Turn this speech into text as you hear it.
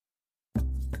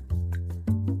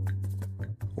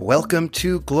Welcome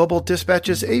to Global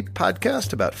Dispatches, a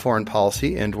podcast about foreign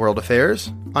policy and world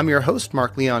affairs. I'm your host,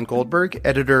 Mark Leon Goldberg,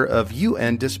 editor of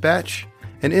UN Dispatch.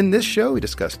 And in this show, we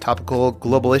discuss topical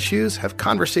global issues, have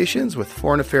conversations with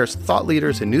foreign affairs thought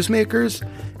leaders and newsmakers,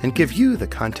 and give you the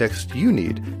context you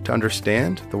need to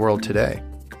understand the world today.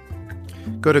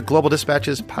 Go to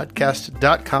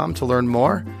globaldispatchespodcast.com to learn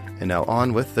more. And now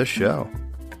on with the show.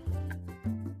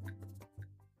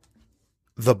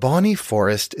 The Boni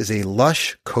Forest is a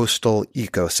lush coastal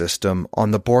ecosystem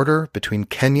on the border between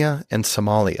Kenya and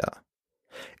Somalia.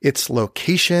 Its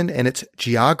location and its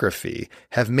geography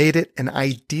have made it an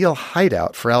ideal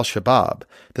hideout for al-Shabaab,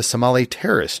 the Somali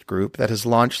terrorist group that has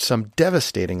launched some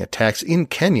devastating attacks in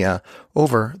Kenya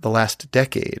over the last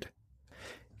decade.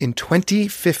 In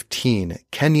 2015,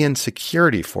 Kenyan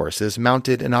security forces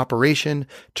mounted an operation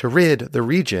to rid the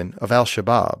region of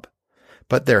al-Shabaab.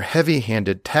 But their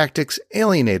heavy-handed tactics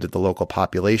alienated the local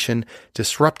population,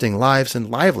 disrupting lives and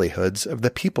livelihoods of the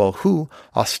people who,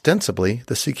 ostensibly,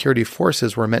 the security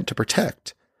forces were meant to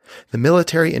protect. The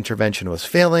military intervention was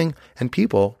failing, and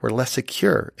people were less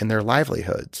secure in their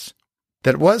livelihoods.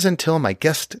 That was until my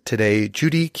guest today,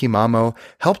 Judy Kimamo,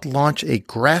 helped launch a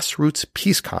grassroots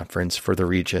peace conference for the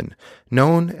region,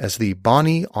 known as the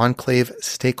Boni Enclave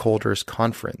Stakeholders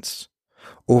Conference.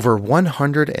 Over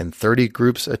 130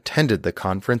 groups attended the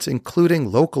conference,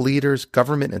 including local leaders,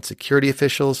 government and security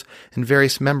officials, and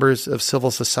various members of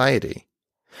civil society.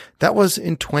 That was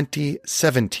in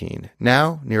 2017.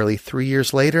 Now, nearly 3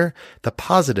 years later, the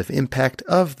positive impact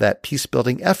of that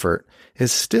peace-building effort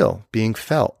is still being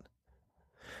felt.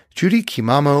 Judy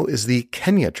Kimamo is the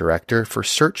Kenya director for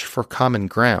Search for Common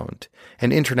Ground,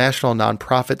 an international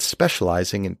nonprofit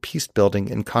specializing in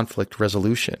peace-building and conflict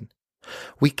resolution.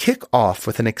 We kick off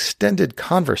with an extended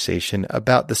conversation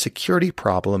about the security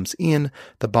problems in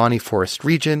the Boni Forest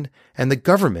region and the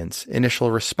government's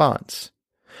initial response.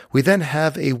 We then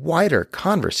have a wider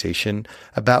conversation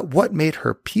about what made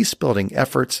her peace-building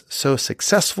efforts so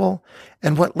successful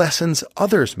and what lessons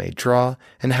others may draw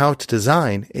and how to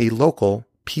design a local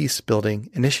peace-building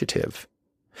initiative.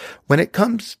 When it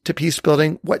comes to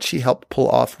peace-building, what she helped pull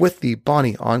off with the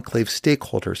Boni Enclave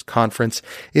Stakeholders Conference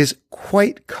is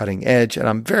quite cutting edge, and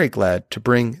I'm very glad to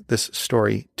bring this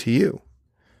story to you.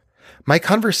 My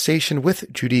conversation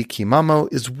with Judy Kimamo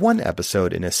is one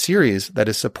episode in a series that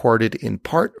is supported in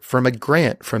part from a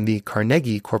grant from the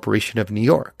Carnegie Corporation of New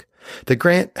York. The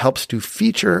grant helps to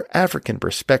feature African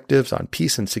perspectives on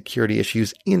peace and security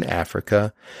issues in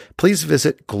Africa. Please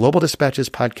visit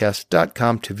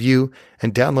globaldispatchespodcast.com to view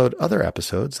and download other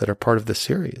episodes that are part of the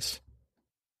series.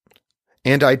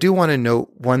 And I do want to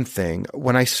note one thing.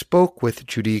 When I spoke with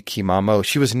Judy Kimamo,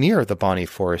 she was near the Boni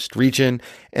Forest region,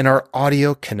 and our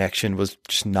audio connection was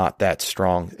just not that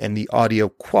strong, and the audio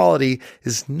quality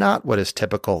is not what is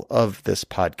typical of this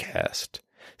podcast.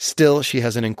 Still, she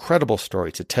has an incredible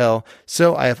story to tell,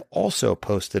 so I have also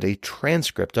posted a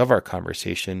transcript of our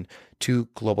conversation to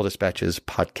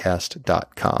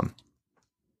globaldispatchespodcast.com.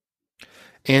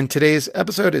 And today's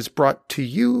episode is brought to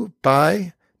you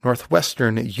by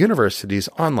Northwestern University's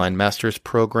online master's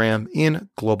program in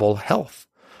global health.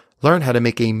 Learn how to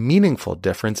make a meaningful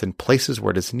difference in places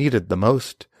where it is needed the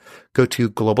most. Go to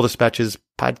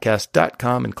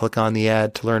globaldispatchespodcast.com and click on the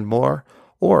ad to learn more,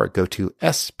 or go to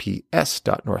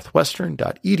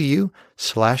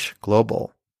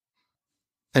sps.northwestern.edu/global.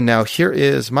 And now here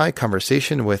is my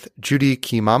conversation with Judy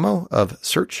Kimamo of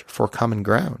Search for Common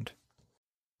Ground.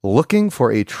 Looking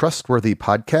for a trustworthy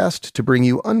podcast to bring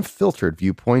you unfiltered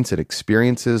viewpoints and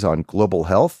experiences on global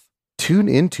health? Tune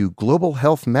into Global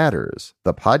Health Matters,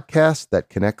 the podcast that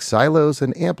connects silos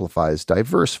and amplifies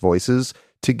diverse voices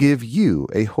to give you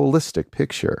a holistic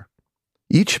picture.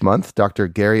 Each month, Dr.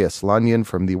 Gary Aslanyan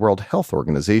from the World Health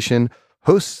Organization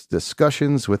hosts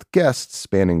discussions with guests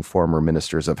spanning former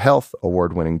ministers of health,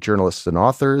 award-winning journalists and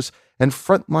authors, and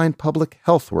frontline public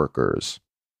health workers.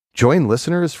 Join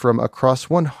listeners from across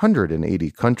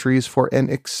 180 countries for an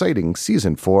exciting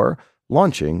Season 4,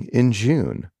 launching in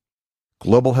June.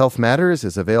 Global Health Matters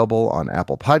is available on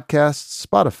Apple Podcasts,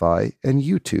 Spotify, and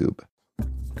YouTube.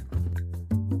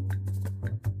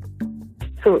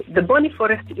 So the Boni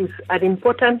Forest is an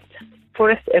important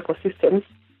forest ecosystem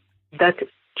that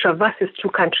traverses two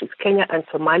countries, Kenya and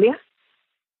Somalia,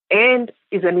 and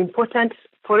is an important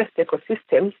forest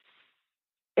ecosystem,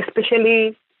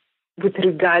 especially with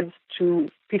regards to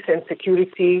peace and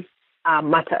security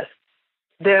matters.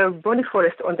 The Boni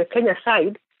Forest on the Kenya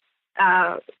side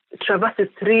traverses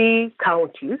 3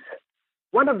 counties.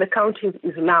 One of the counties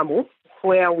is Lamu,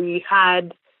 where we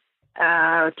had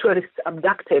tourists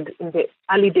abducted in the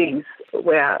early days,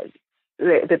 where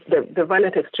the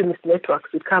violent extremist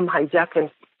networks would come, hijack and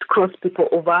cross people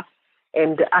over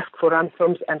and ask for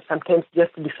ransoms and sometimes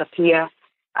just disappear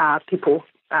people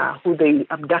who they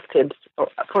abducted, or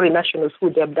foreign nationals who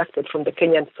they abducted from the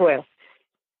Kenyan soil.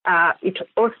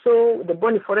 The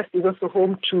Boni Forest is also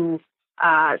home to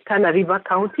Tana River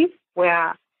County,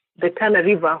 where the Tana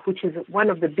River, which is one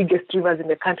of the biggest rivers in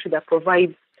the country that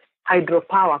provides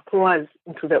hydropower, pours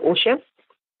into the ocean.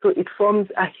 So it forms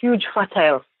a huge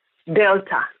fertile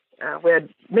delta where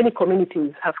many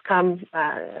communities have come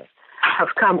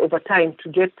over time to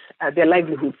get their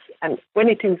livelihoods. And when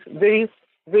it is very,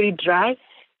 very dry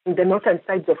in the northern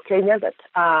sides of Kenya that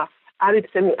are arid,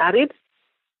 semi-arid,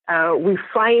 we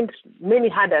find many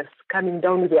herders coming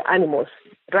down with their animals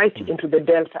right into the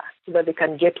delta so that they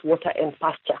can get water and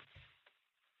pasture.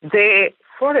 The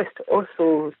forest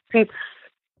also sits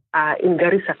in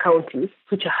Garissa County,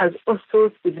 which has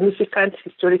also significant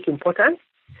historic importance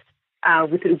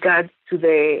with regard to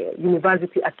the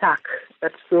university attack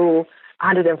that saw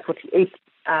 148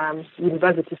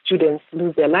 university students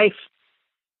lose their life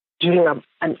during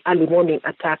an early morning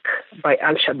attack by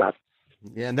Al-Shabaab.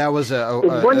 Yeah, and that was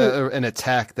an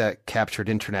attack that captured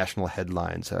international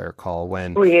headlines, I recall,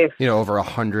 when over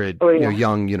 100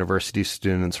 young university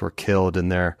students were killed in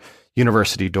their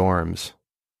university dorms.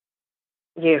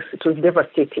 Yes, it was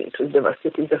devastating. It was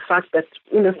devastating. The fact that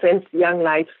innocent young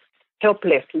lives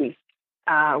helplessly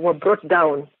were brought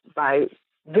down by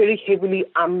very heavily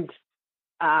armed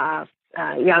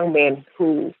young men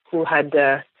who had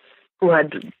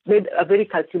made a very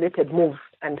calculated move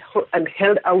and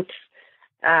held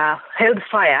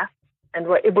fire and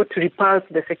were able to repulse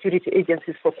the security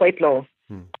agencies for quite long.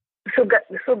 So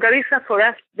Garissa for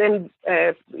us then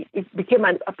it became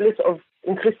a place of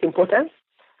increased importance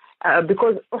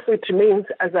because also it remains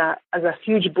as a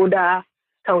huge border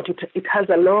county. It has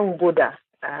a long border.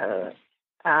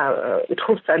 It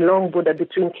hosts a long border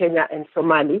between Kenya and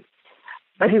Somalia,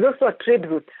 but it's also a trade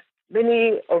route.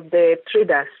 Many of the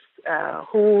traders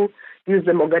who use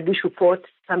the Mogadishu port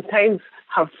sometimes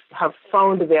have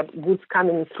found their goods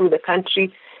coming through the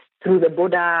country, through the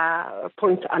border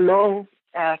points along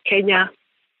Kenya's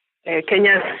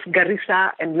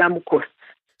Garissa and Lamu coasts.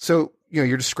 So,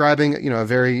 you're describing, a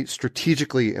very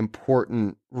strategically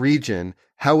important region.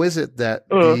 How is it that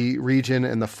the region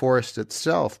and the forest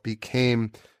itself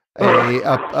became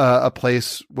a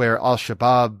place where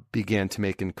Al-Shabaab began to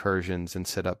make incursions and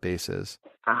set up bases?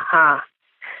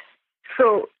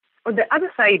 So on the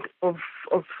other side of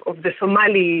the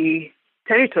Somali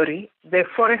territory, the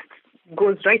forest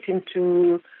goes right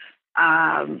into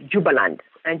Jubaland.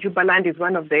 And Jubaland is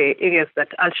one of the areas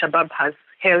that Al-Shabaab has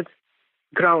held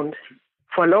ground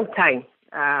for a long time.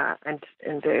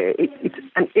 It's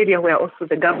an area where also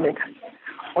the government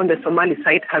on the Somali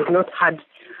side has not had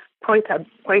quite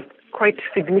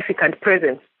significant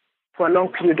presence for a long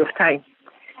period of time.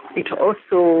 It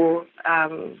also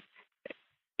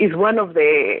is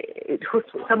it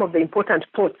hosts some of the important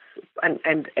ports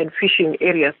and fishing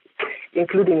areas,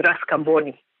 including Ras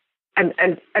Kamboni. And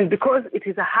because it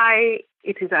is a high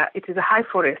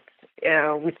forest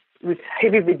with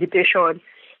heavy vegetation,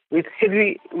 with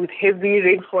heavy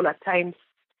rainfall at times,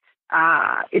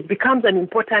 it becomes an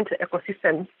important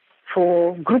ecosystem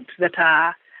for groups that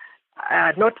are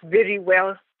not very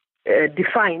well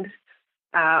defined,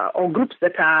 or groups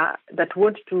that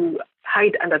want to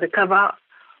hide under the cover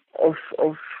of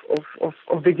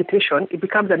vegetation. It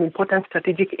becomes an important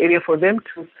strategic area for them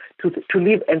to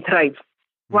live and thrive.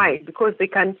 Why? Because they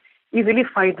can easily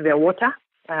find their water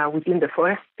within the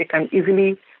forest. They can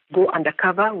easily go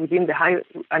undercover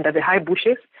under the high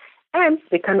bushes, and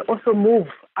they can also move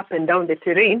up and down the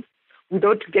terrain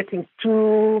without getting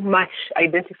too much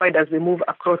identified as they move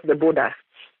across the borders.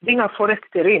 Being a forest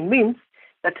terrain means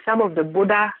that some of the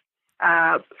border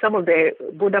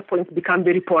points become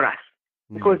very porous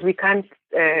because we can't.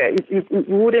 You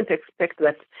wouldn't expect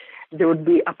that there would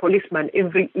be a policeman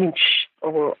every inch,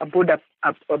 or a border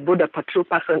patrol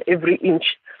person every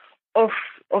inch of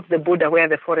the border where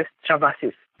the forest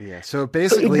traverses. Yeah, so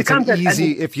basically it's an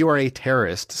easy, if you are a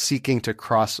terrorist seeking to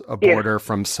cross a border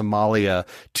from Somalia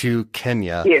to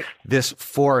Kenya, this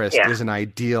forest is an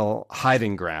ideal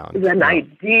hiding ground. It's an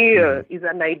ideal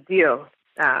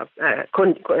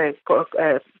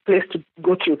place to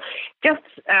go to. Just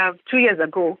 2 years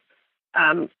ago,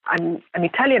 an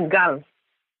Italian girl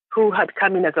who had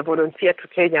come in as a volunteer to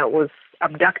Kenya was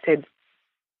abducted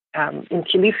in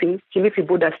Kilifi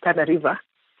borders Tana River,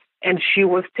 and she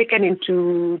was taken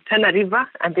into Tana River,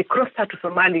 and they crossed her to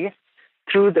Somalia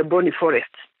through the Boni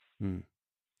Forest.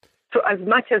 So as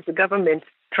much as the government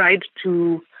tried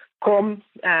to come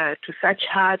to search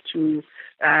her, to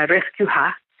rescue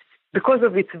her. Because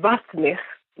of its vastness,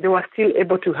 they were still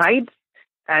able to hide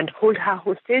and hold her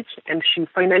hostage, and she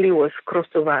finally was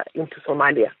crossed over into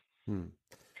Somalia.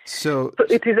 So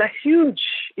it is a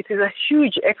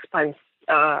huge expanse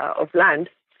of land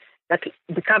that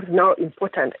becomes now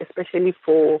important, especially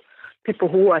for people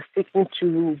who are seeking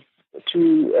to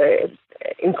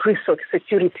increase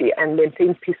security and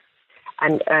maintain peace,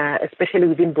 and especially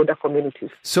within border communities.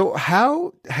 So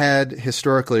how had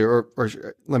historically, or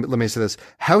let me say this,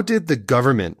 how did the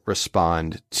government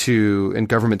respond to, and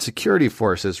government security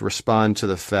forces respond to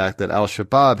the fact that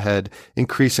al-Shabaab had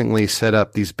increasingly set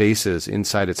up these bases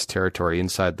inside its territory,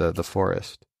 inside the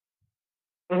forest?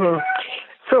 Mm-hmm.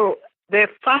 So the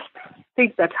first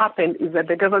thing that happened is that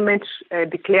the government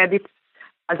declared it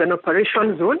as an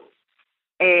operation zone,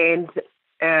 and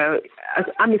as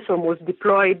AMISOM was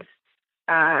deployed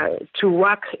to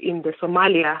work in the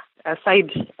Somalia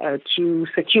side to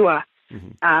secure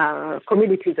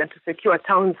communities and to secure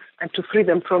towns and to free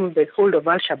them from the hold of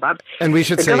al-Shabaab. And we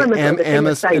should say,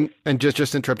 and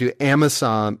just interrupt you,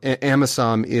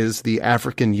 AMISOM is the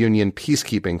African Union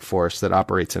peacekeeping force that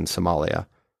operates in Somalia.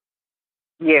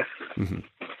 Yes. Mm-hmm.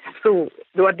 So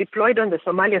they were deployed on the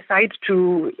Somalia side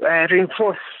to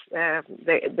reinforce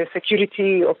the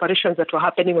security operations that were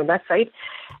happening on that side.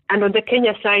 And on the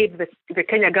Kenya side, the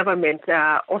Kenya government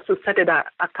also started a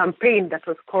campaign that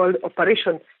was called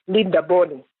Operation Linda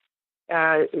Boni,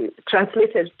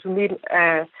 translated to mean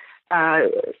a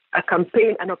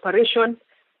campaign, an operation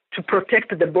to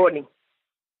protect the Boni.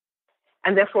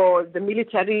 And therefore, the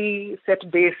military set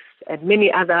base and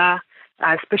many other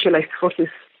specialized forces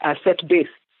set base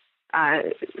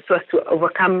so as to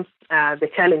overcome the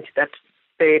challenge that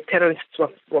the terrorists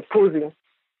were posing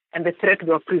and the threat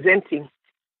they were presenting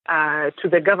to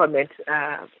the government,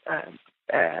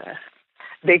 the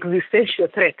existential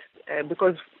threat,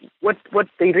 because what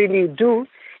they really do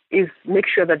is make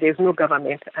sure that there's no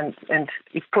government and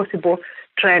if possible,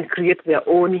 try and create their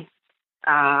own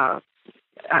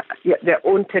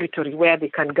territory where they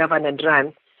can govern and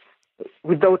run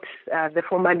without the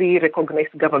formally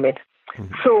recognized government.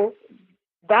 Mm-hmm. So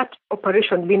that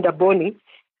Operation Linda Boni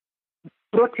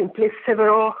brought in place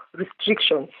several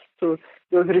restrictions. So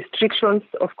those restrictions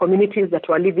of communities that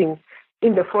were living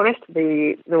in the forest,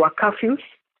 there were curfews,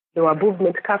 there were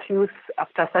movement curfews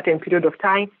after a certain period of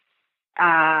time.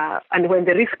 And when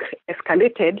the risk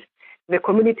escalated, the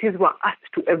communities were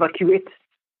asked to evacuate.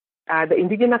 The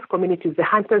indigenous communities, the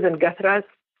hunters and gatherers,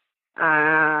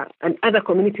 and other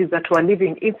communities that were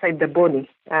living inside the Boni,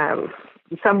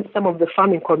 some of the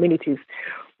farming communities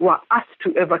were asked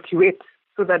to evacuate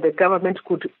so that the government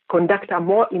could conduct a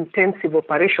more intensive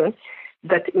operation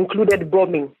that included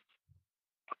bombing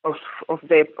of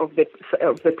the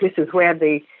places where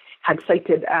they had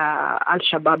cited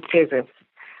al-Shabaab presence.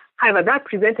 However, that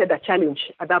presented a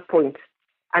challenge at that point,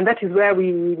 and that is where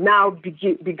we now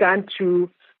began to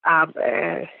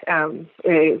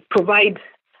provide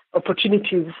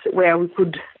opportunities where we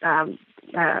could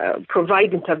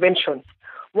provide intervention.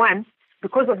 One,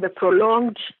 because of the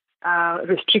prolonged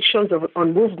restrictions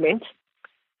on movement,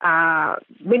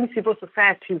 many civil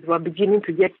societies were beginning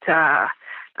to get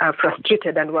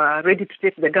frustrated and were ready to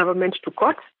take the government to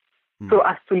court so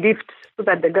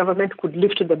that the government could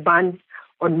lift the ban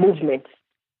on movement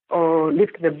or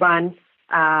lift the ban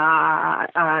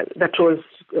that was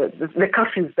the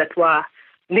curfews that were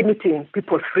limiting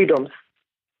people's freedoms.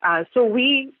 So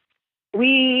we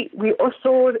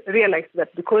also realized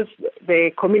that because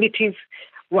the communities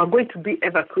were going to be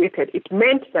evacuated, it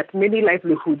meant that many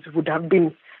livelihoods would have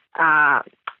been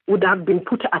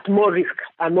put at more risk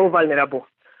and more vulnerable.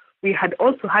 We had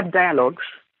also had dialogues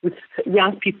with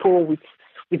young people, with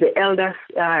the elders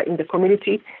in the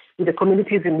community, with the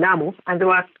communities in Lamu, and they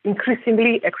were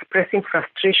increasingly expressing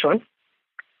frustration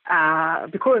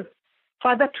because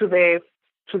further to the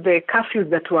curfews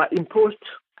that were imposed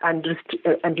and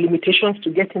limitations to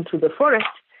get into the forest,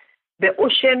 the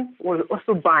ocean was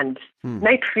also banned.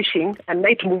 Night fishing and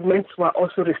night movements were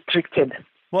also restricted.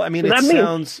 Well, I mean, it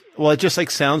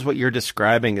just sounds what you're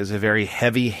describing as a very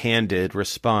heavy-handed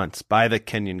response by the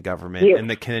Kenyan government and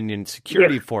the Kenyan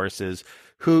security forces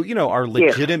who, are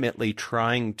legitimately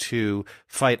trying to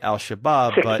fight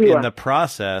al-Shabaab, but in the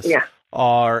process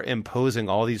are imposing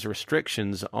all these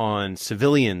restrictions on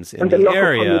civilians in the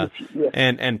area.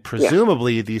 And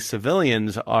presumably these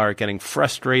civilians are getting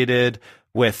frustrated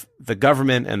with the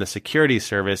government and the security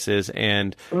services,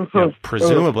 and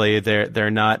presumably they're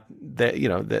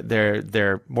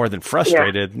more than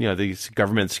frustrated. These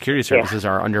government security services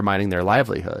are undermining their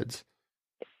livelihoods.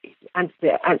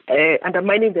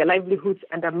 undermining their livelihoods,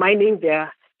 undermining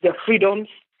their freedoms,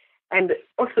 and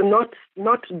also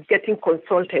not getting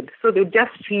consulted. So they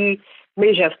just see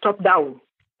measures top down,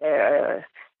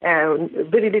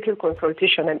 very little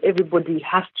consultation, and everybody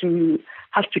has to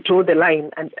toe the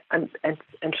line,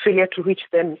 and failure to which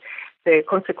then the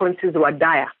consequences were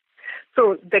dire.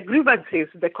 So the grievances,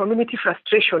 the community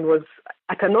frustration was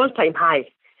at an all-time high,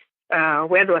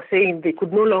 where they were saying they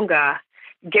could no longer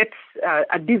get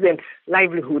a decent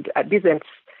livelihood, a decent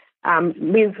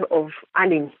means of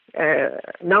earning.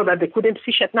 Now that they couldn't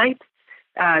fish at night,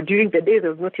 during the day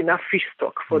there was not enough fish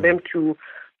stock for them to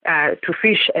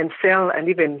fish and sell, and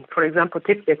even, for example,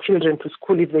 take their children to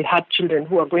school if they had children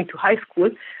who are going to high school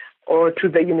or to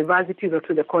the universities or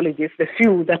to the colleges. The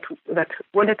few that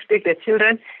wanted to take their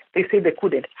children, they say they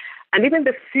couldn't. And even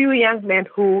the few young men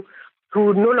who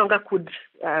no longer could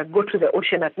go to the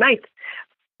ocean at night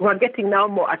were getting now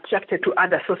more attracted to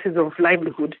other sources of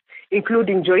livelihood,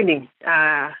 including joining,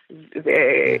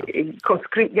 getting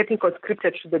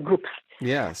conscripted to the groups.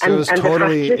 Yeah, so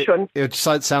it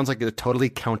sounds like a totally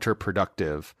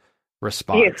counterproductive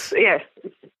response. Yes.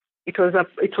 It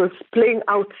was playing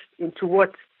out into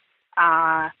what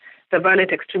the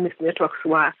violent extremist networks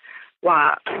were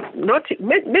not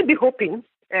maybe hoping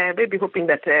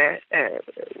that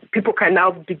people can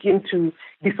now begin to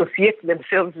dissociate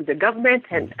themselves with the government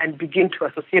and begin to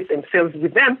associate themselves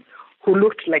with them, who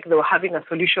looked like they were having a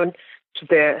solution to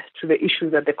the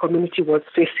issues that the community was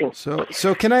facing.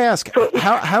 So can I ask,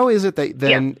 how is it that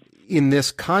then in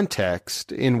this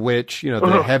context in which,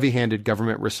 the heavy-handed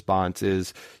government response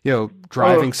is,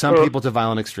 driving some people to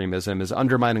violent extremism, is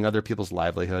undermining other people's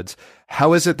livelihoods,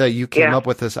 how is it that you came up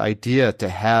with this idea to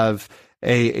have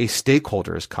a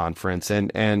stakeholders conference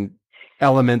and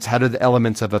elements? How did the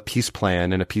elements of a peace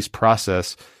plan and a peace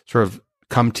process sort of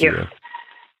come to you?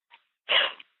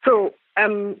 So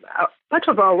part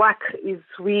of our work is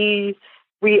we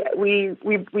seek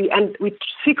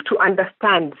to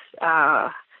understand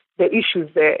the issues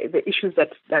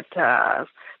that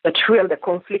fuel the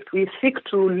conflict. We seek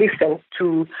to listen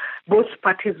to both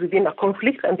parties within a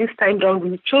conflict, and this time round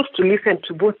we chose to listen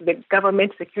to both the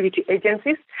government security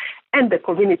agencies and the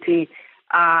community,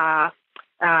 the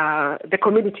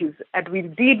communities, and we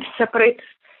did separate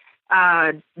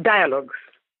dialogues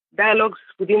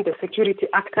within the security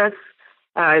actors,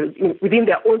 within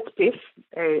their own space,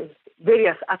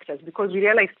 various actors, because we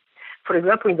realized, for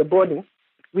example, in the boarding,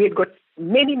 we had got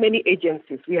many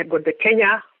agencies. We had got the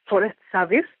Kenya Forest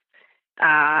Service,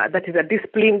 that is a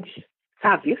disciplined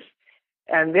service,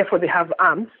 and therefore they have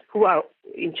arms, who are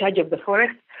in charge of the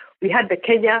forest. We had the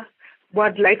Kenya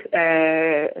Wildlife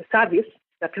Service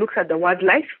that looks at the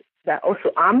wildlife. They're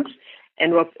also armed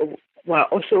and were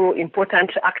also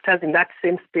important actors in that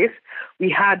same space. We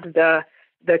had the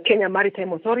Kenya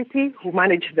Maritime Authority, who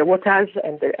managed the waters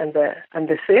and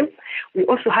the same. We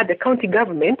also had the county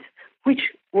government,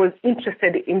 which was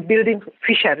interested in building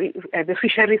the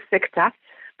fisheries sector,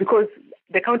 because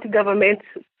the county government,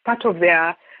 part of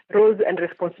their roles and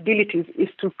responsibilities is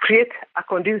to create a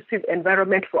conducive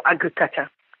environment for agriculture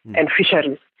and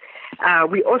fisheries.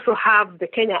 We also have the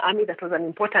Kenya Army, that was an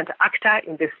important actor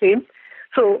in the same.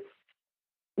 So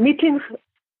meetings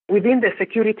within the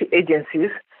security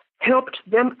agencies helped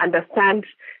them understand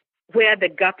where the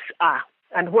gaps are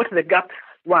and what the gaps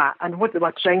were and what they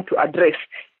were trying to address,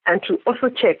 and to also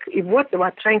check if what they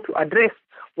were trying to address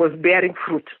was bearing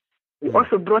fruit. We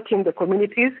also brought in the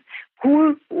communities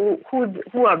who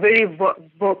are very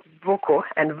vocal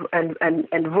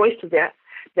and voiced their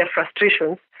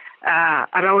frustrations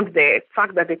around the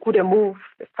fact that they couldn't move,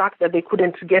 the fact that they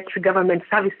couldn't get government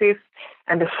services,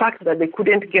 and the fact that they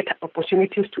couldn't get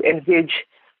opportunities to engage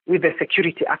with the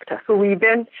security actor. So we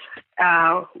then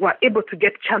were able to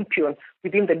get champions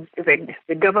within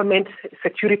the government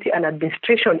security and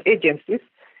administration agencies,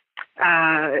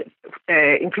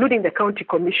 including the county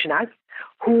commissioners,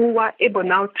 who were able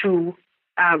now to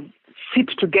sit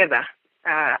together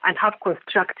and have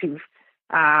constructive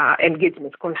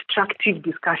engagements, constructive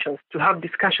discussions, to have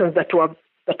discussions that were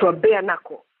bare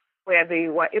knuckle, where they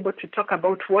were able to talk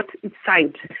about what each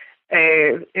side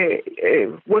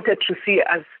wanted to see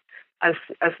as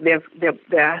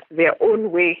their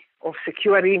own way of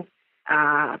securing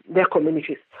their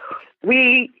communities.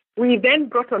 We then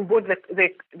brought on board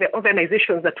the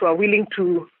organizations that were ready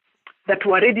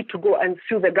to go and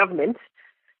sue the government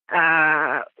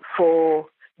for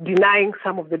denying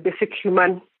some of the basic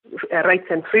human rights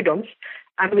and freedoms,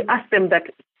 and we asked them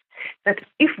that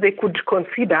if they could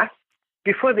consider,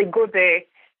 before they go the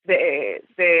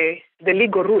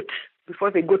legal route,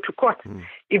 before they go to court,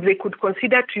 if they could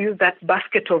consider to use that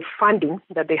basket of funding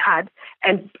that they had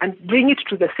and bring it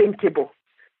to the same table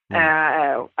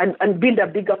and build a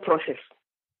bigger process.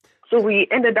 So we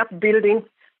ended up building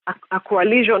a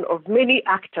coalition of many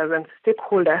actors and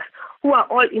stakeholders who are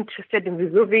all interested in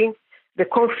resolving the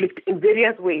conflict in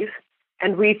various ways,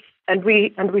 and we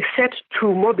set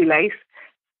to mobilize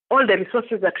all the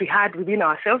resources that we had within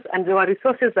ourselves, and there were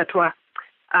resources that were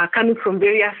coming from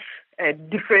various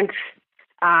different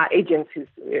agencies,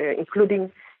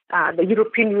 including the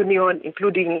European Union,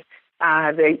 including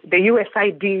the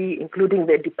USAID, including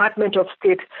the Department of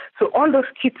State. So all those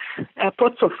kits,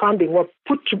 pots of funding were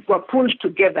pulled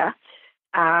together,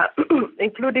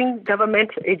 including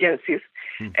government agencies,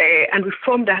 and we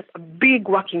formed a big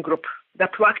working group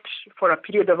that worked for a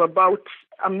period of about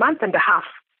a month and a half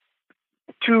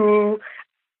to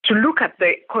look at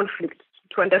the conflict,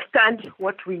 to understand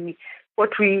what we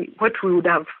would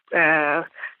have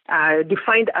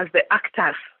defined as the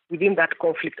actors within that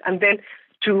conflict, and then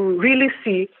to really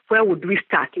see where would we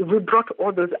start. If we brought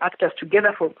all those actors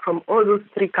together from all those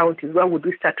three counties, where would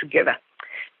we start together?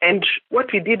 And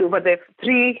what we did over a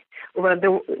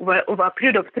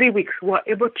period of 3 weeks, we were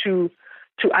able to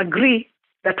agree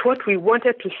that what we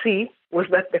wanted to see was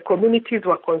that the communities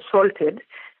were consulted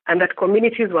and that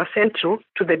communities were central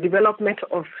to the development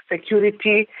of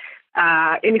security,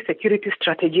 any security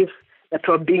strategies that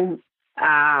were being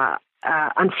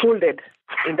unfolded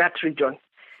in that region.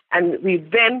 And we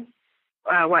then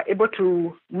were able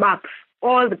to map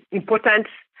all the important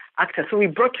actors. So we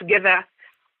brought together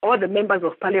all the members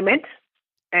of parliament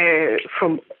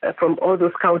from all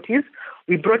those counties.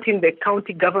 We brought in the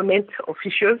county government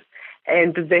officials,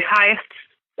 and the highest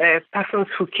persons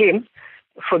who came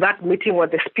for that meeting were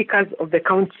the speakers of the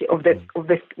county of the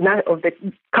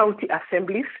county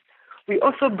assemblies. We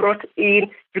also brought in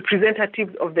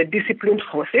representatives of the disciplined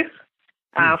forces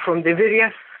from the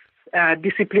various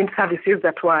disciplined services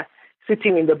that were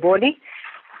sitting in the body.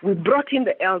 We brought in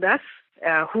the elders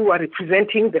who were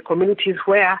representing the communities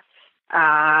where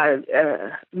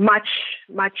much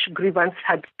grievance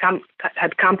had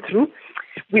come through.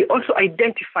 We also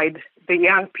identified the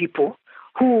young people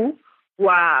who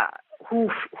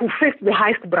faced the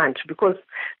highest brunt because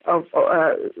of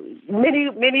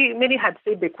many had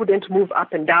said they couldn't move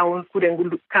up and down,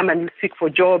 couldn't come and seek for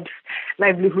jobs.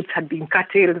 Livelihoods had been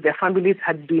curtailed. Their families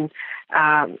had been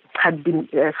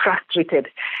frustrated,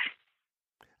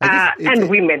 and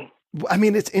women. I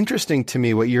mean, it's interesting to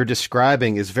me what you're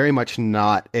describing is very much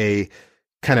not a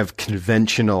kind of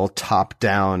conventional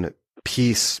top-down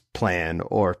peace plan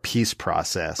or peace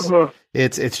process. Mm-hmm.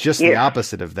 It's just the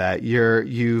opposite of that.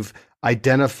 You've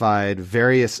identified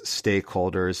various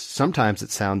stakeholders. Sometimes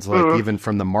it sounds like even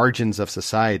from the margins of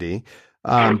society.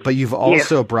 But you've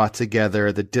also brought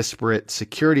together the disparate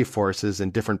security forces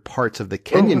in different parts of the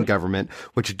Kenyan government,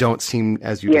 which don't seem,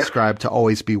 as you described, to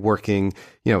always be working,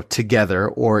 together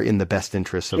or in the best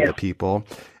interests of the people.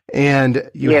 And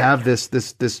you have this,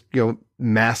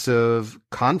 massive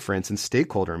conference and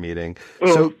stakeholder meeting.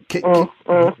 So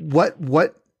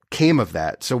what came of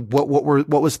that? So what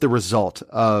was the result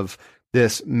of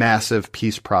this massive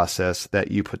peace process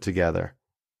that you put together?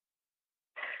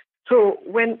 So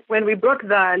when we brought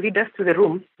the leaders to the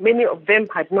room, many of them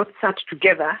had not sat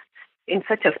together in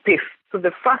such a space. So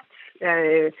the first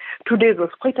 2 days was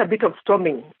quite a bit of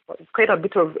storming, quite a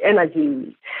bit of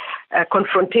energy,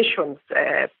 confrontations,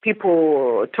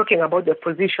 people talking about their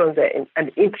positions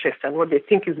and interests and what they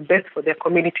think is best for their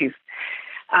communities,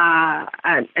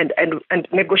 and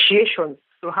negotiations.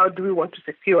 So how do we want to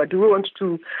secure? Do we want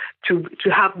to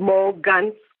have more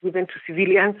guns given to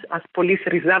civilians as police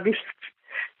reservists?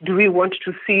 Do we want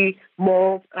to see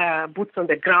more boots on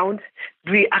the ground?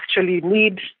 Do we actually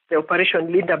need the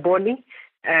Operation Linda Boni?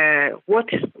 How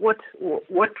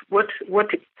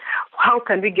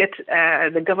can we get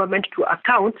the government to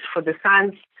account for the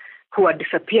sons who are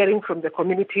disappearing from the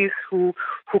communities, who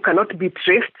cannot be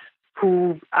traced,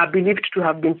 who are believed to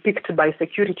have been picked by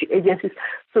security agencies?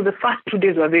 So the first 2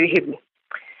 days were very heavy.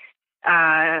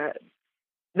 By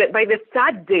the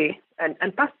third day,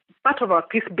 and part of our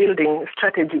peace building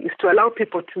strategy is to allow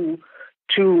people to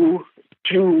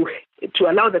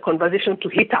allow the conversation to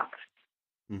heat up,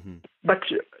 but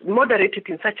moderate it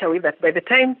in such a way that by the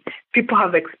time people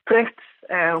have expressed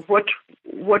what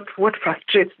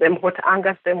frustrates them, what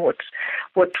angers them, what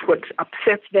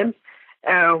upsets them,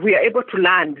 we are able to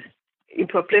land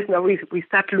into a place now we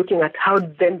start looking at how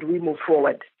then do we move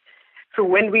forward. So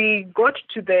when we got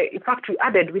to in fact, we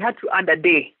had to add a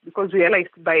day because we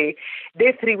realized by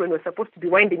day 3, when we're supposed to be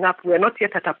winding up, we're not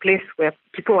yet at a place where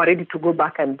people are ready to go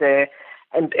back and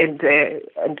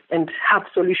have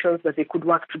solutions that they could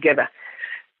work together.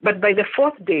 But by the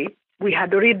fourth day, we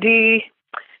had already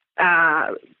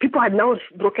people had now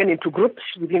broken into groups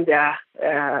within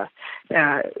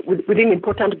within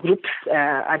important groups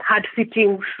and had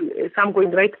sittings, some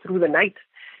going right through the night,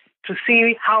 to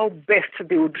see how best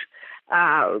they would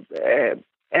have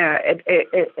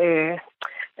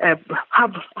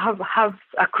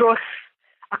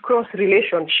across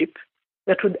relationship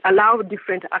that would allow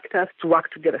different actors to work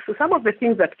together. So some of the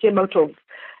things that came out of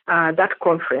that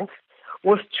conference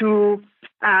was to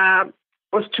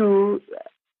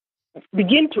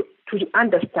begin to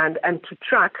understand and to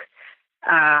track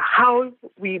how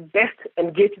we best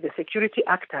engage the security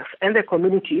actors and the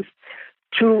communities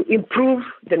to improve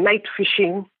the night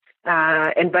fishing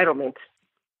environment.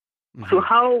 Mm-hmm. So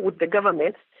how would the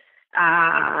government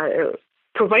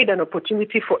provide an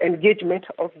opportunity for engagement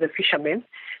of the fishermen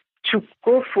to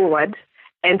go forward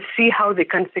and see how they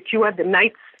can secure the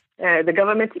nights? The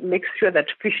government makes sure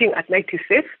that fishing at night is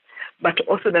safe, but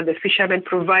also that the fishermen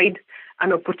provide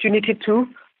an opportunity to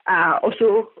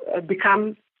also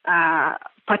become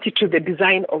party to the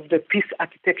design of the peace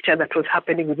architecture that was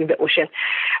happening within the ocean.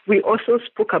 We also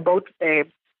spoke about peace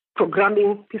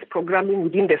programming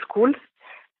within the schools.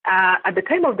 At the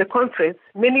time of the conference,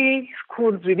 many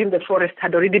schools within the forest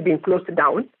had already been closed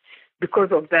down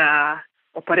because of the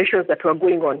operations that were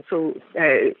going on. So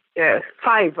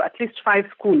at least five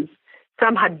schools.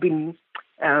 Some had been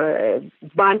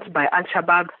burnt by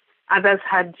Al-Shabaab. Others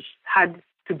had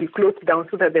to be closed down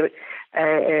so that the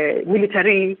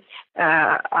military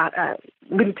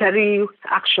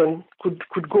action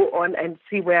could go on and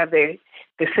see where the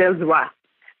cells were.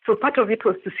 So part of it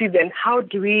was to see then how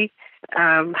do we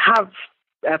have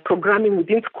programming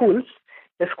within schools,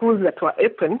 the schools that were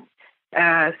open,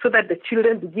 so that the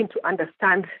children begin to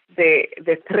understand the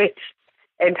threat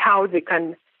and how they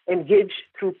can engage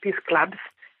through peace clubs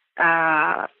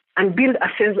and build a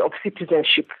sense of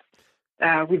citizenship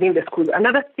within the school.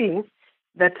 Another thing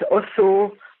that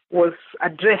also was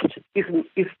addressed is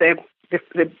the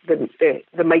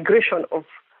migration of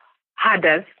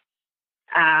herders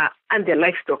and their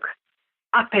livestock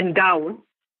up and down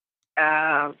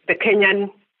the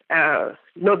Kenyan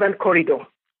northern corridor.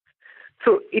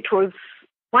 So it was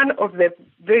one of the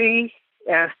very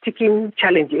sticking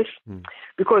challenges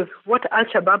because what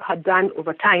Al-Shabaab had done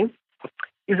over time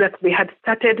is that they had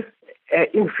started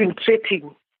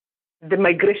infiltrating the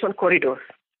migration corridors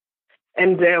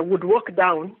and would walk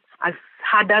down as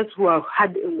herders who are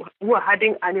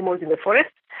herding animals in the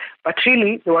forest, but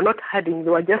really they were not herding, they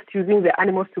were just using the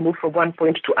animals to move from one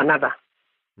point to another.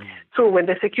 So when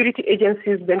the security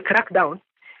agencies then crack down,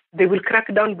 they will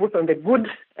crack down both on the good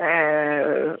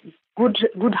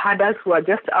herders who are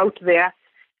just out there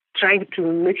trying to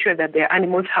make sure that their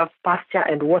animals have pasture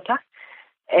and water,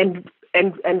 and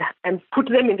put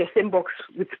them in the same box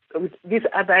with these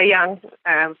other young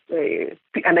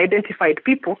unidentified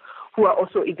people who are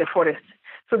also in the forest.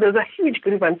 So there's a huge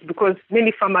grievance because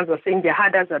many farmers were saying their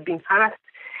herders are being harassed,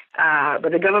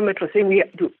 but the government was saying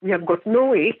we have got no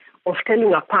way of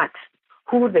telling apart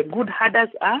who the good herders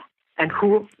are and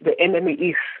who the enemy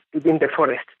is within the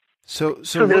forest. So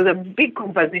there's a big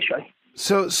conversation.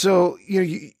 So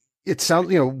it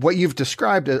sounds, what you've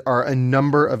described are a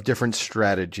number of different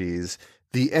strategies,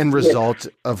 the end result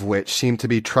of which seem to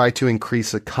be try to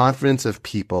increase the confidence of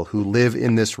people who live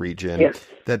in this region,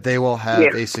 that they will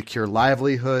have a secure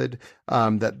livelihood,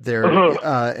 that they're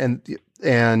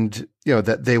and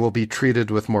that they will be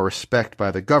treated with more respect by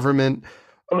the government.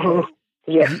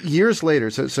 Years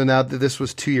later, so now that this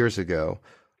was 2 years ago,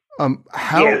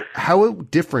 how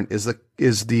different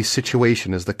is the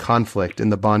situation, is the conflict in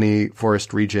the Boni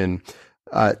Forest region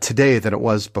today than it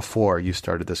was before you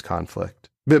started this conflict?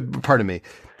 Pardon me,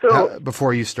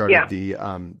 before you started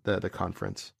the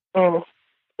conference. So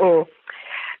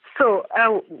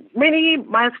many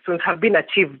milestones have been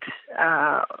achieved.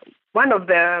 One of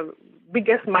the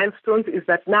biggest milestones is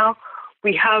that now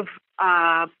we have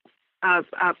a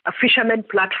fishermen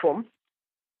platform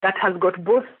that has got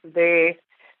both the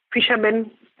fishermen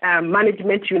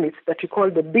management units that we call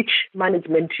the beach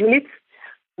management units,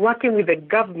 working with the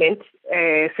government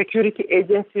security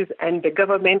agencies and the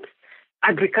government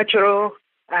agricultural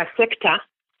sector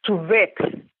to vet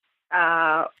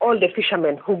all the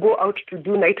fishermen who go out to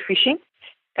do night fishing.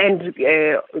 And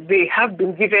they have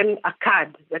been given a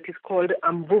card that is called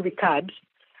Mvuvi card,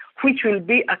 which will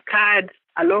be a card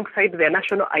alongside their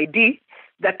national ID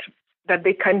that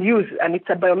they can use, and it's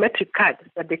a biometric card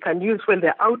that they can use when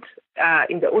they're out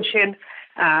in the ocean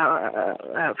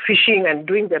fishing and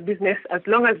doing their business. As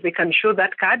long as they can show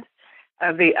that card,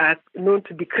 they are known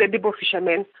to be credible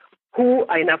fishermen who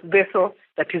are in a vessel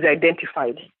that is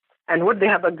identified. And what they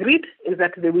have agreed is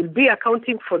that they will be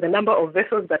accounting for the number of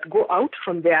vessels that go out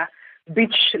from their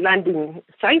beach landing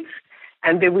sites,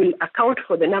 and they will account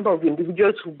for the number of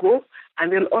individuals who go,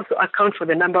 and they'll also account for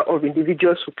the number of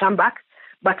individuals who come back.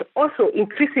 But also,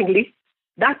 increasingly,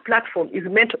 that platform is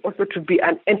meant also to be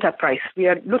an enterprise. We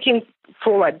are looking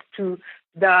forward to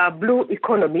the blue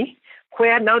economy,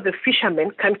 where now the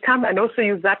fishermen can come and also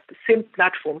use that same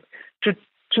platform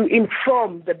to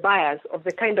inform the buyers of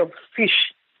the kind of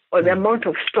fish or the amount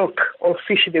of stock of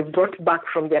fish they've brought back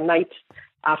from their night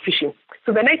fishing.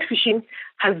 So the night fishing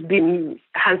has been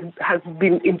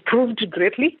improved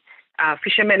greatly.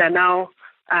 Fishermen are now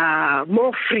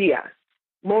more free,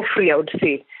 I would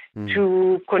say,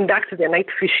 to conduct their night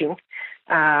fishing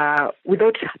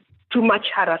without too much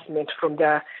harassment from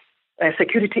the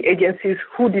security agencies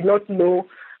who did not know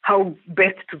how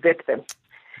best to vet them.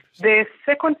 The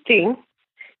second thing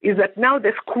is that now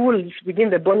the schools within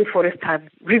the Boni Forest have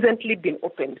recently been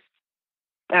opened.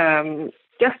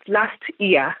 Just last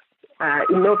year,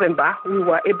 in November, we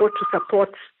were able to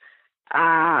support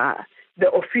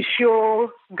the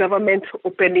official government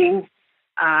opening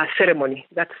ceremony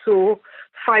that saw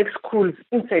 5 schools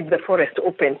inside the forest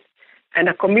open, and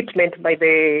a commitment by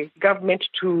the government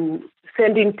to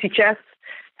send in teachers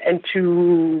and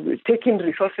to take in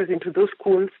resources into those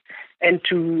schools and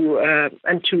to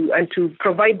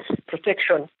provide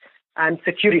protection and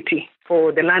security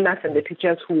for the learners and the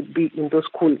teachers who would be in those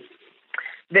schools.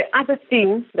 The other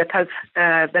thing that has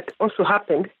that also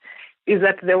happened is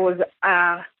that there was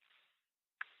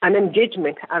an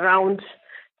engagement around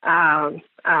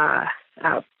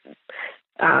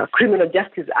criminal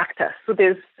justice actors. So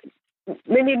there's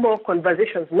many more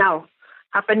conversations now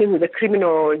happening with the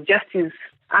criminal justice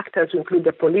actors, who include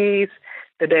the police,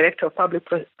 the director of public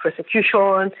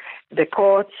prosecution, the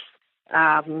courts,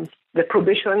 the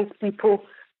probation people,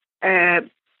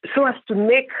 so as to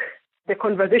make the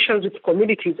conversations with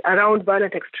communities around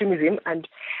violent extremism and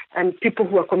people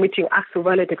who are committing acts of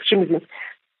violent extremism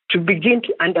to begin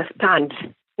to understand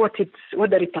what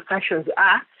the repercussions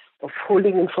are of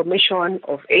holding information,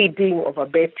 of aiding, of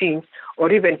abetting,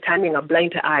 or even turning a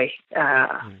blind eye.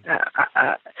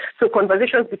 So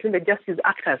conversations between the justice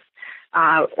actors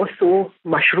are also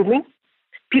mushrooming.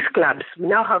 Peace clubs. We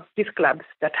now have peace clubs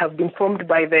that have been formed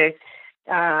by the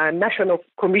National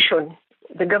Commission,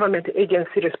 the government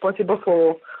agency responsible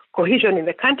for cohesion in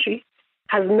the country,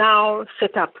 has now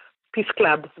set up peace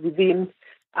clubs within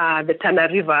the Tana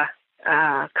River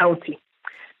County.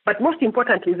 But most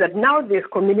importantly is that now there's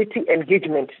community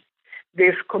engagement.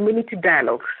 There's community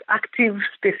dialogues, active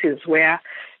spaces where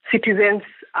citizens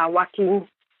are working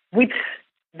with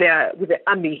the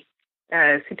army.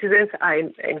 Citizens are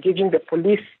engaging the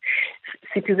police.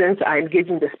 Citizens are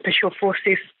engaging the special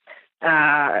forces.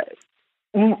 Now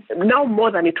more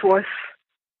than it was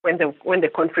when the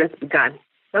conference began.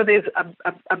 Now there's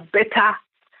a better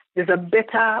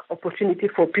opportunity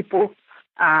for people,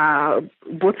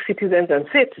 both citizens and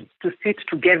state, to sit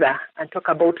together and talk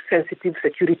about sensitive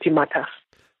security matters.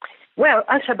 Well,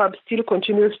 Al-Shabaab still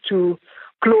continues to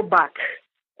claw back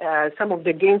some of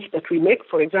the gains that we make.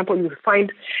 For example, you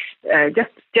find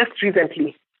just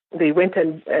recently they went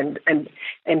and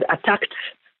attacked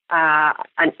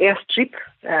an airstrip.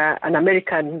 An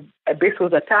American base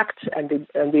was attacked, and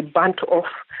they burnt off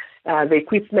the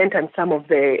equipment and some of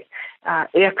the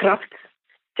aircraft.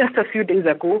 Just a few days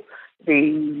ago,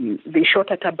 they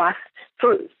shot at a bus.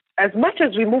 So as much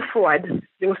as we move forward,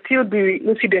 there will still be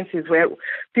incidences where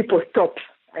people stop,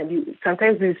 and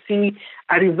sometimes we see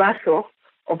a reversal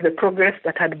of the progress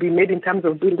that had been made in terms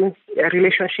of building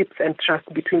relationships and trust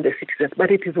between the citizens. But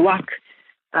it is work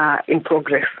in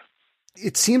progress.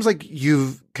 It seems like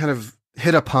you've kind of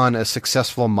hit upon a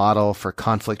successful model for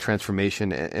conflict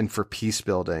transformation and for peace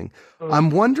building. I'm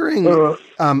wondering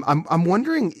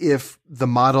if the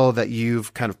model that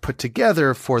you've kind of put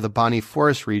together for the Boni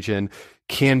Forest region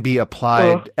can be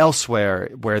applied elsewhere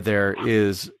where there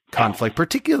is conflict,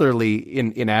 particularly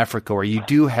in Africa, where you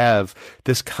do have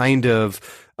this kind of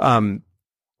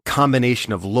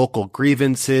combination of local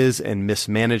grievances and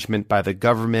mismanagement by the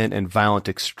government and violent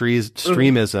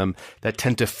extremism that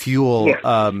tend to fuel,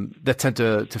 that tend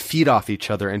to feed off each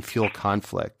other and fuel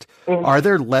conflict. Are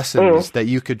there lessons that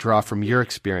you could draw from your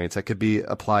experience that could be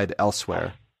applied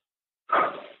elsewhere?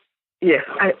 Yes.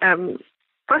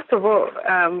 First of all,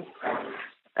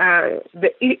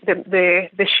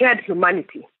 the shared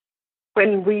humanity.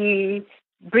 When we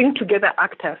bring together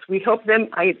actors, we help them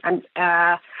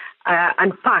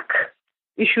unpack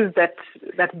issues that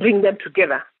bring them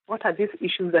together. What are these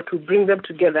issues that will bring them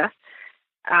together?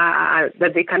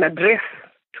 that they can address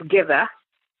together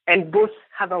and both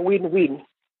have a win-win.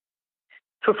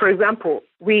 So, for example,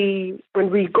 when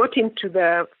we got into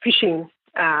the fishing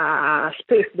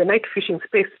space, the night fishing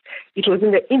space, it was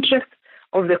in the interest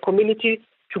of the community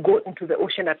to go into the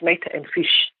ocean at night and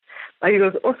fish. But it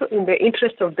was also in the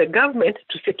interest of the government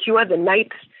to secure the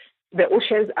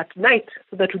oceans at night,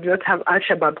 so that we do not have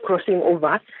Al-Shabaab crossing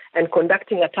over and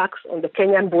conducting attacks on the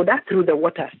Kenyan border through the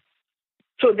waters.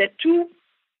 So the two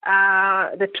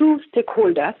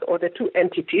stakeholders or the two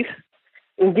entities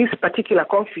in this particular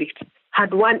conflict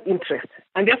had one interest,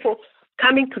 and therefore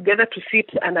coming together to sit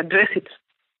and address it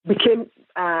became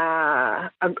an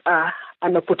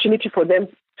opportunity for them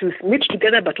to meet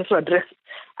together, but also address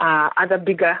other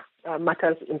bigger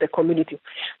matters in the community.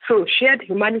 So shared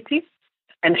humanity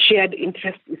and shared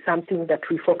interest is something that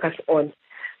we focus on.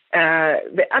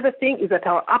 The other thing is that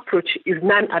our approach is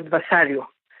non-adversarial.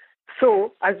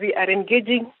 So as we are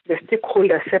engaging the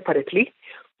stakeholders separately,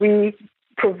 we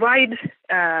provide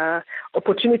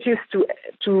opportunities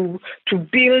to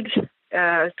build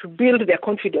their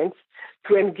confidence,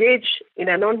 to engage in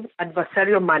a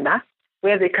non-adversarial manner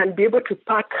where they can be able to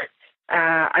pack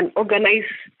and organize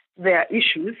their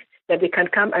issues, that they can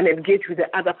come and engage with the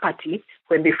other party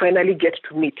when they finally get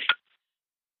to meet.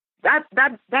 That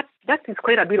is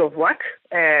quite a bit of work,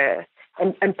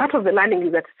 and part of the learning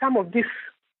is that some of these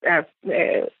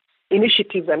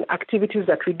initiatives and activities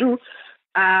that we do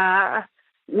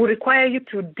will require you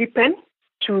to deepen,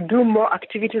 to do more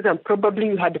activities than probably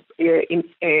you had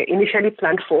initially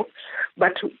planned for.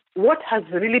 But what has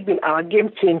really been our game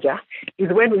changer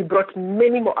is when we brought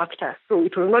many more actors. So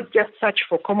it was not just search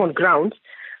for common ground,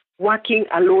 working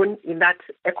alone in that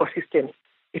ecosystem.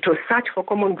 It was search for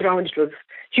common ground. It was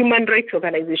human rights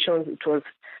organizations. It was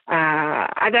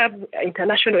other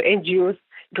international NGOs.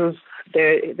 It was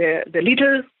the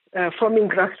leaders forming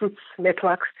grassroots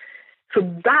networks. So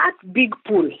that big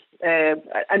pool,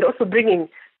 and also bringing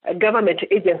government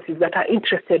agencies that are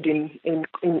interested in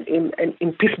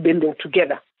peace building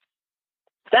together.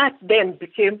 That then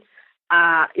became,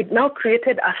 it now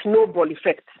created a snowball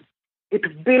effect.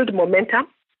 It built momentum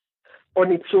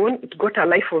on its own. It got a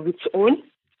life of its own,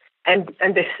 and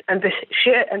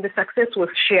the success was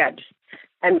shared,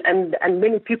 and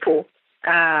many people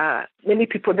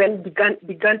then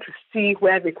began to see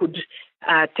where they could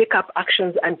take up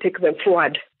actions and take them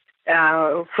forward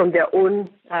from their own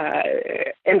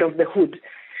end of the hood.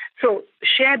 So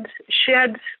shared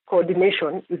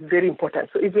coordination is very important.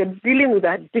 So if you're dealing with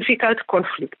a difficult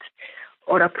conflict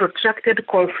or a protracted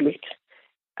conflict,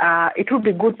 it would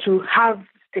be good to have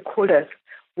stakeholders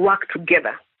work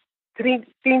together.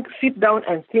 Sit down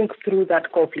and think through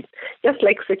that conflict. Just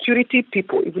like security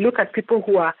people, if you look at people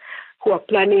who are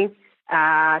planning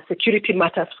security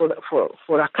matters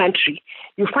for a country,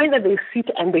 you find that they sit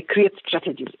and they create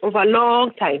strategies over a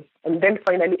long time and then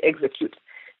finally execute.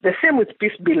 The same with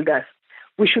peace builders.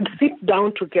 We should sit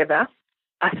down together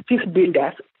as peace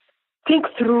builders, think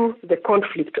through the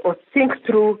conflict or think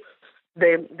through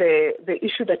the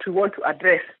issue that we want to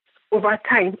address over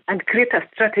time and create a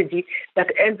strategy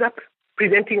that ends up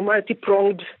presenting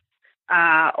multi-pronged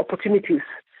opportunities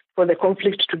for the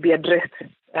conflict to be addressed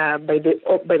by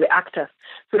the actors.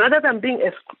 So rather than being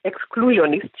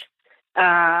exclusionist,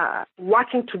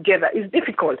 working together is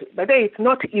difficult, but it's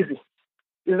not easy.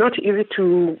 It's not easy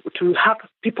to have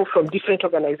people from different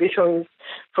organizations,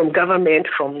 from government,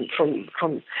 from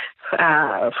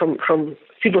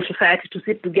civil society to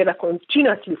sit together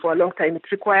continuously for a long time.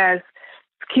 It requires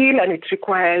skill and it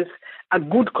requires a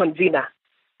good convener.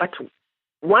 But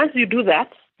once you do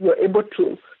that, you're able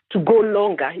to go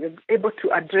longer. You're able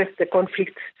to address the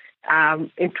conflict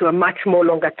into a much more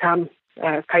longer term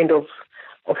kind of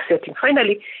setting.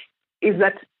 Finally, is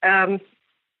that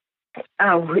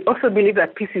we also believe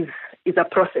that peace is a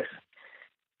process.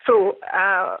 So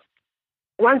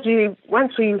once we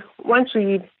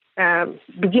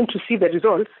begin to see the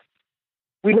results,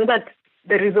 we know that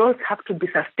the results have to be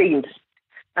sustained.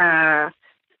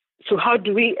 So how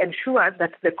do we ensure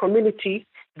that the community,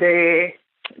 the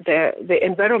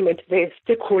environment, the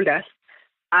stakeholders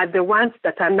are the ones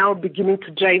that are now beginning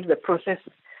to drive the process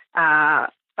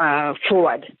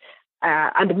forward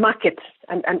and market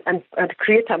and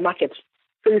create a market.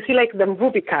 So you see, like the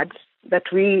Mvuvi cards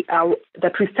that we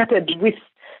started with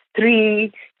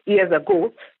 3 years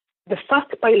ago, the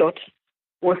first pilot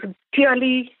was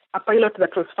purely a pilot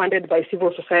that was funded by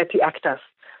civil society actors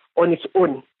on its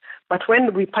own. But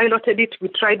when we piloted it, we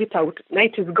tried it out. Now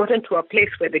it has gotten to a place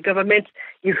where the government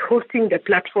is hosting the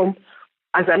platform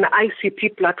as an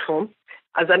ICT platform,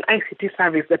 as an ICT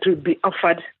service that will be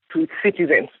offered to its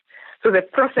citizens. So the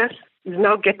process is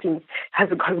now has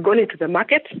gone into the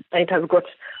market, and it has got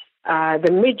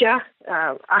the major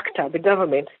actor, the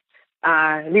government,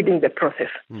 leading the process.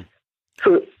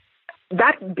 So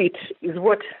that bit is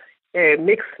what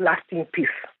makes lasting peace.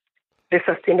 The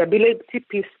sustainability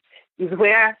piece is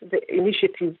where the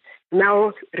initiative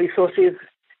now resources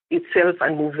itself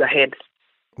and moves ahead.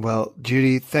 Well,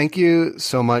 Judy, thank you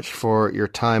so much for your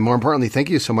time. More importantly, thank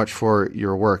you so much for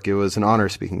your work. It was an honor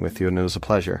speaking with you, and it was a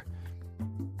pleasure.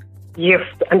 Yes,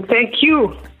 and thank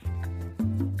you.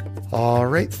 All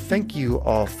right. Thank you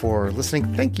all for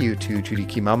listening. Thank you to Judy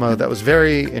Kimamo. That was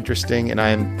very interesting, and I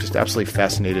am just absolutely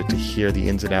fascinated to hear the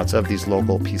ins and outs of these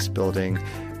local peace building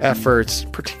efforts,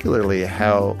 particularly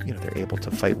how they're able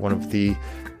to fight one of the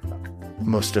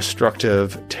most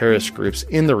destructive terrorist groups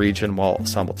in the region while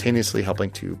simultaneously helping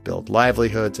to build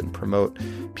livelihoods and promote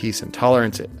peace and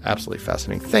tolerance. Absolutely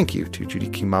fascinating. Thank you to Judy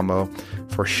Kimamo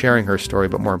for sharing her story,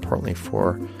 but more importantly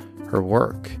for her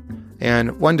work.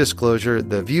 And one disclosure,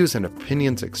 the views and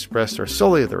opinions expressed are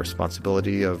solely the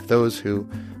responsibility of those who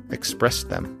express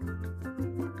them.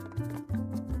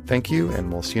 Thank you,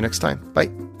 and we'll see you next time.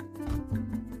 Bye.